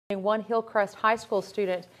One Hillcrest High School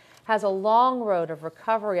student has a long road of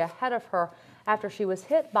recovery ahead of her after she was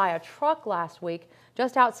hit by a truck last week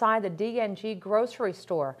just outside the D&G Grocery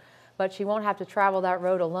Store. But she won't have to travel that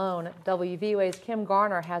road alone. WVUA's Kim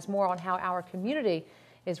Garner has more on how our community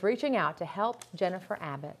is reaching out to help Jennifer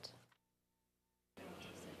Abbett.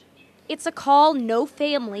 It's a call no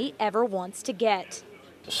family ever wants to get.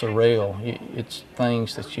 Surreal. It's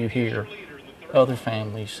things that you hear other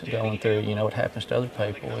families going through. You know, it happens to other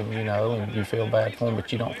people, and and you feel bad for them,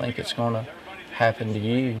 but you don't think it's going to happen to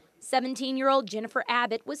you. 17-year-old Jennifer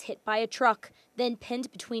Abbett was hit by a truck, then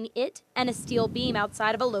pinned between it and a steel beam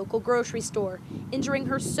outside of a local grocery store, injuring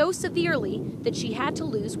her so severely that she had to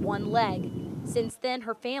lose one leg. Since then,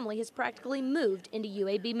 her family has practically moved into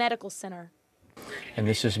UAB Medical Center. And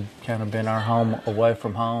this has kind of been our home away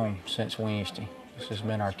from home since Wednesday. This has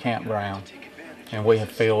been our campground, and we have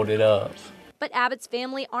filled it up. But Abbett's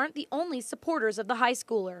family aren't the only supporters of the high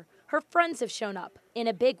schooler. Her friends have shown up in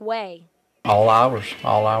a big way. All hours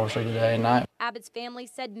of the day and night. Abbett's family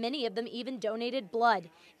said many of them even donated blood,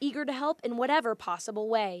 eager to help in whatever possible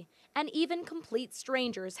way. And even complete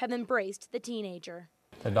strangers have embraced the teenager.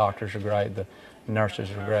 The doctors are great, the nurses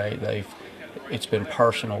are great. It's been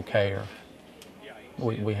personal care.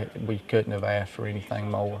 We couldn't have asked for anything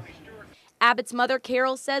more. Abbett's mother,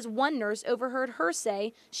 Carol, says one nurse overheard her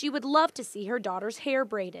say she would love to see her daughter's hair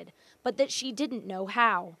braided, but that she didn't know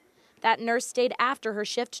how. That nurse stayed after her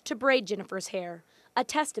shift to braid Jennifer's hair, a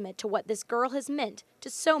testament to what this girl has meant to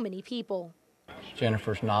so many people.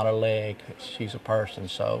 Jennifer's not a leg, she's a person,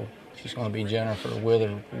 so she's going to be Jennifer with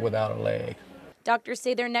or without a leg. Doctors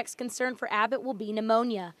say their next concern for Abbett will be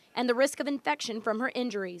pneumonia and the risk of infection from her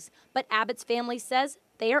injuries, but Abbett's family says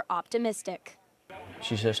they are optimistic.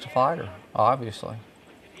 She's just a fighter, obviously,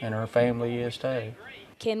 and her family is too.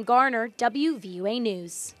 Kim Garner, WVUA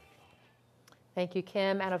News. Thank you,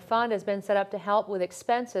 Kim. And a fund has been set up to help with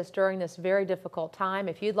expenses during this very difficult time.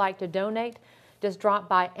 If you'd like to donate, just drop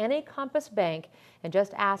by any Compass bank and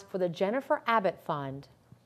just ask for the Jennifer Abbett Fund.